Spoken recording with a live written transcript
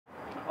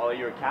Ollie,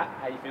 you're a cat.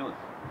 How you feeling?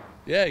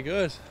 Yeah,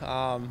 good.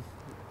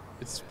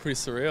 It's pretty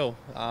surreal.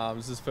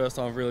 This is the first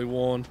time I've really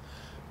worn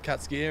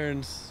Cat's gear,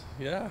 and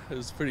yeah, it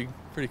was pretty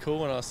cool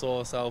when I saw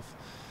myself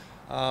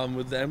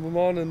with the emblem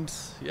on, and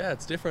yeah,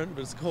 it's different,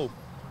 but it's cool.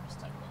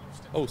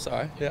 Oh,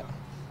 sorry. Yeah.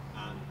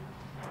 Um,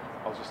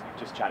 I was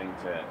just chatting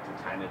to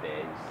Tanner there.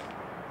 He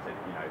said,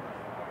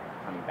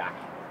 coming back,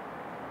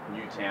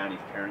 new town, his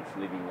parents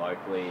living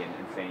locally, and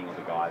seeing all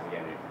the guys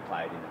again who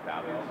played in the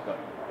Falcons.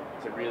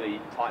 It's a really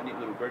tight-knit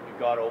little group you've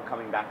got all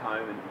coming back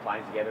home and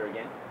playing together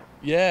again.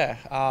 Yeah,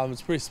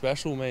 it's pretty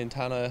special. Me and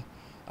Tanner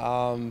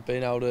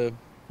being able to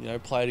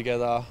play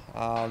together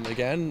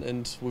again,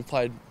 and we've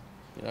played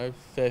a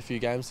fair few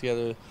games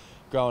together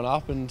growing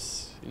up, and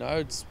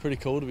it's pretty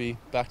cool to be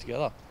back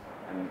together.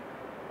 And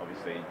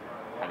obviously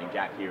having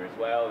Jack here as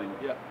well. And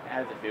yeah,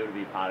 how does it feel to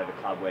be part of a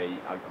club where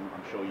I'm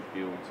sure you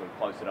feel sort of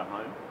closer to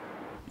home?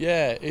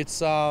 Yeah,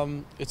 it's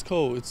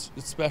cool. It's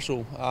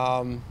special.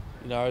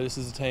 This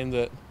is a team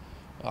that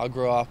I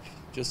grew up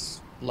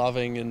just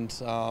loving,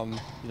 and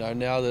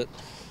now that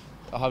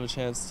I have a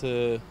chance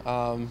to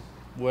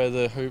wear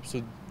the hoops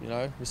with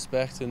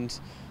respect and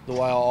the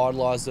way I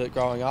idolised it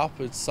growing up,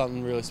 it's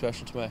something really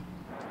special to me.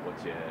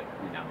 What's your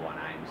number one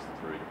aims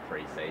through the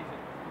pre-season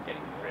and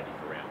getting ready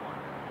for round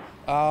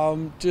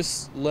one?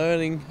 Just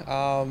learning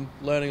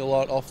a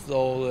lot off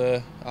all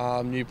the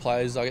new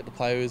players I get to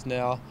play with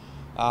now,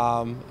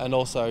 and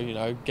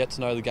also get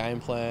to know the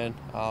game plan.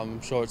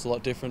 I'm sure it's a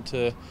lot different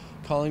to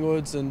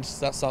Collingwood's, and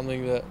that's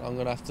something that I'm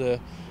going to have to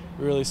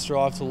really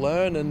strive to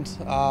learn. And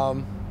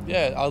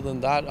other than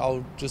that,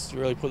 I'll just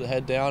really put the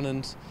head down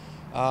and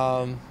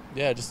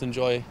just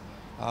enjoy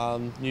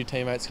new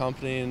teammates'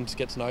 company and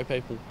get to know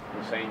people.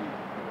 We've seen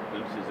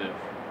glimpses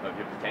of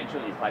your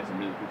potential. You've played some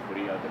really good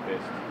footy over the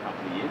first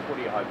couple of years. What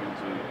are you hoping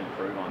to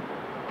improve on?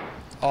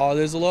 Oh,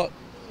 there's a lot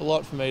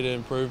for me to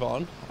improve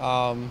on.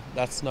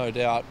 That's no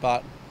doubt,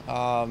 but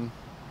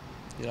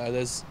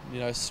there's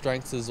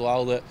strengths as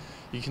well that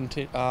you can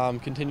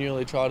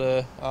continually try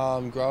to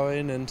grow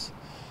in, and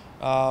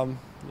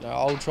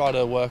I'll try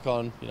to work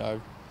on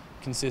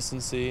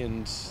consistency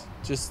and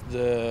just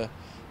the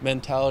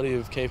mentality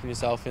of keeping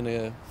yourself in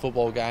a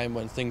football game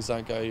when things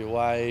don't go your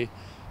way.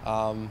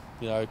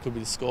 It could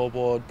be the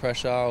scoreboard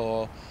pressure,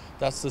 or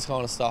that's the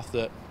kind of stuff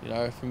that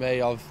for me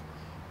I've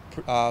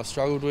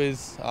struggled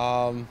with.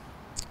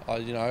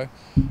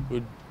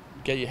 Would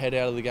get your head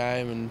out of the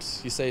game, and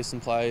you see some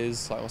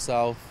players like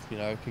myself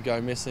could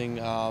go missing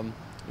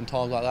in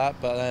times like that,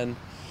 but then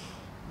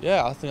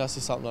I think that's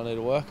just something I need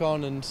to work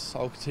on, and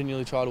I'll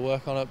continually try to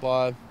work on it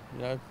by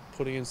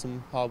putting in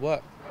some hard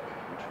work.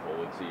 Which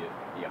forwards are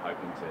you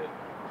hoping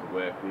to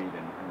work with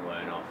and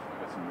learn off?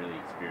 You've got some really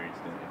experienced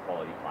and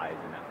quality players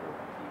in that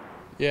forward.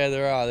 Yeah,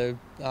 there are.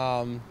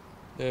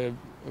 They're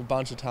a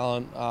bunch of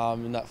talent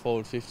in that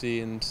forward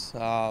 50, and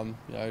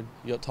you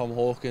got Tom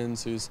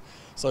Hawkins, who's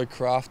so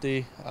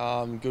crafty,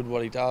 good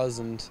what he does,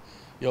 and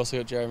you also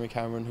got Jeremy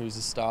Cameron, who's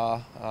a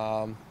star.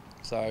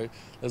 So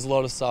there's a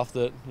lot of stuff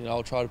that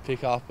I'll try to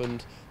pick up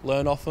and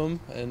learn off them,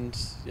 and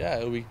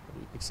it'll be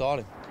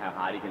exciting. How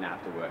hard are you going to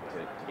have to work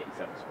to get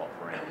yourself a spot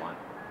for round one?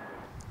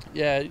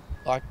 Yeah,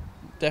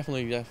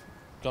 definitely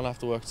gonna have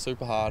to work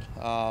super hard.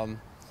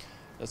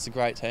 It's a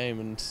great team,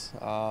 and it's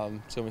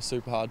gonna be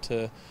super hard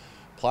to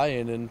play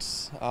in, and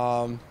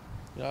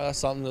that's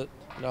something that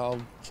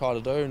I'll try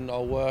to do, and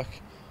I'll work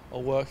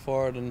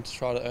for it and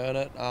try to earn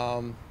it.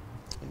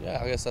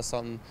 I guess that's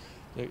something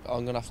that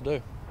I'm gonna have to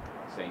do.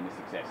 Seeing the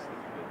success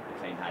that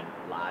the team had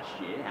last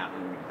year, how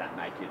does that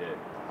make you to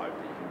hope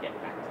that you can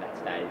get back to that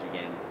stage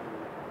again?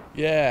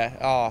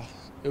 Yeah,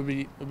 it'll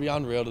be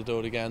unreal to do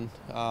it again.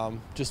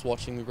 Just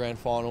watching the grand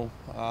final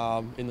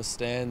in the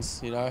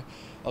stands, I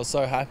was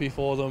so happy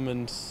for them,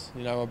 and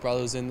my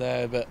brother was in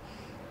there, but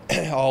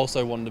I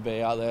also wanted to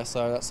be out there.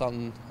 So that's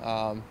something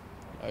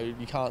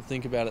you can't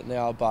think about it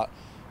now, but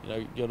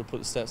you got to put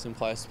the steps in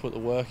place, put the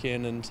work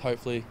in, and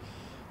hopefully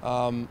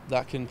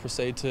that can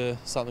proceed to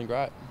something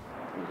great.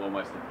 It was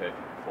almost a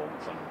perfect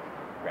performance on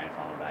grand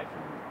final day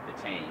from the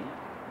team.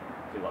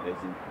 I feel like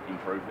there's an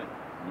improvement,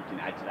 and you can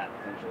add to that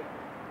potentially.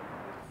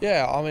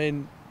 Yeah, I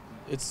mean,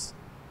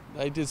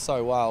 they did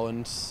so well,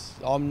 and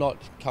I'm not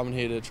coming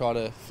here to try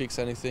to fix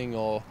anything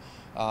or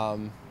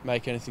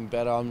make anything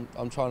better.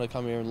 I'm trying to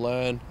come here and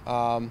learn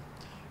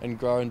and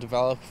grow and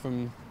develop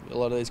from a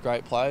lot of these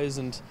great players,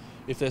 and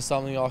if there's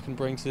something I can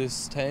bring to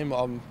this team,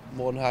 I'm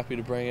more than happy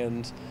to bring it,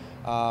 and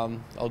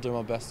I'll do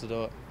my best to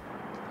do it.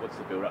 What's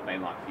the build-up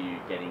been like for you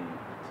getting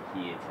to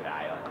here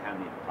today? Like, how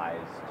many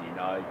players do you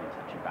know? You've been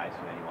touching base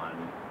with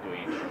anyone,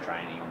 doing extra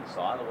training on the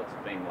side, or what's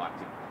it been like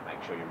to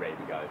make sure you're ready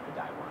to go for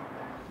day one?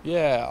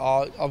 Yeah,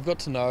 I've got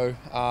to know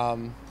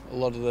a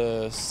lot of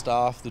the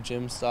staff, the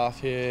gym staff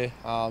here.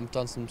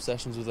 Done some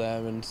sessions with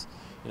them, and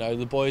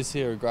the boys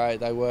here are great.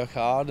 They work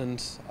hard, and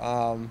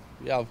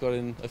I've got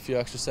in a few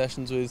extra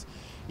sessions with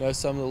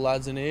some of the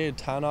lads in here.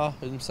 Tanner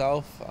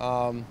himself.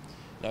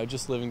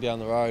 Just living down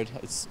the road,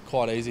 it's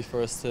quite easy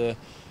for us to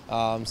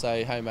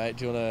say, hey mate,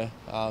 do you want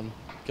to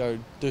go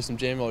do some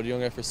gym, or do you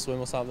want to go for a swim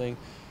or something?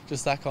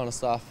 Just that kind of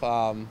stuff.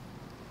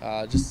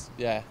 just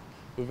yeah,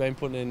 we've been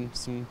putting in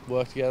some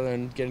work together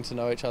and getting to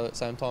know each other at the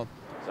same time.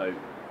 So,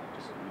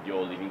 just with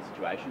your living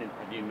situation,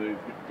 have you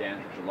moved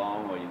down to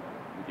Geelong or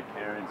with your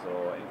parents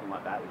or anything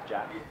like that with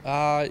Jack?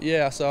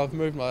 Yeah, so I've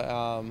moved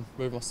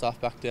my stuff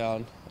back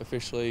down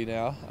officially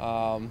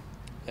now,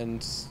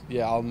 and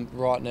yeah, I'm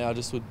right now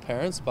just with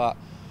parents, but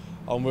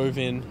I'll move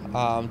in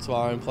to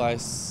my own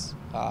place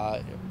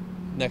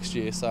next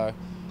year. So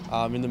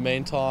in the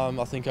meantime,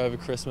 I think over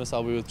Christmas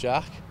I'll be with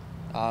Jack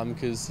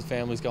because the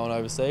family's going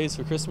overseas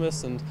for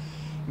Christmas, and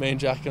me and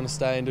Jack are going to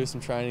stay and do some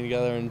training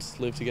together and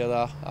live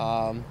together.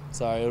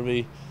 So it'll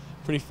be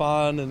pretty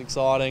fun and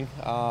exciting,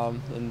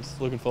 and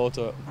looking forward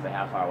to it. So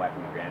how far away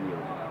from the ground are you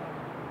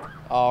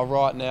living?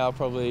 Right now,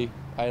 probably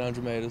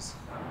 800 metres.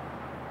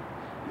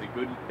 Is it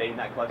good being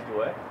that close to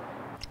work?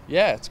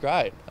 Yeah, it's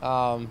great.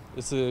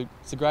 It's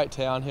a great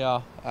town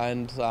here,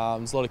 and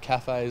there's a lot of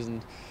cafes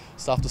and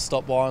stuff to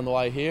stop by on the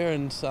way here,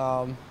 and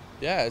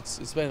yeah,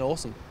 it's been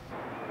awesome.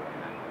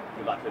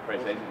 Good luck for the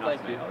pre-season.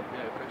 Thank you.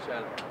 Yeah,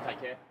 appreciate it.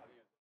 Take care.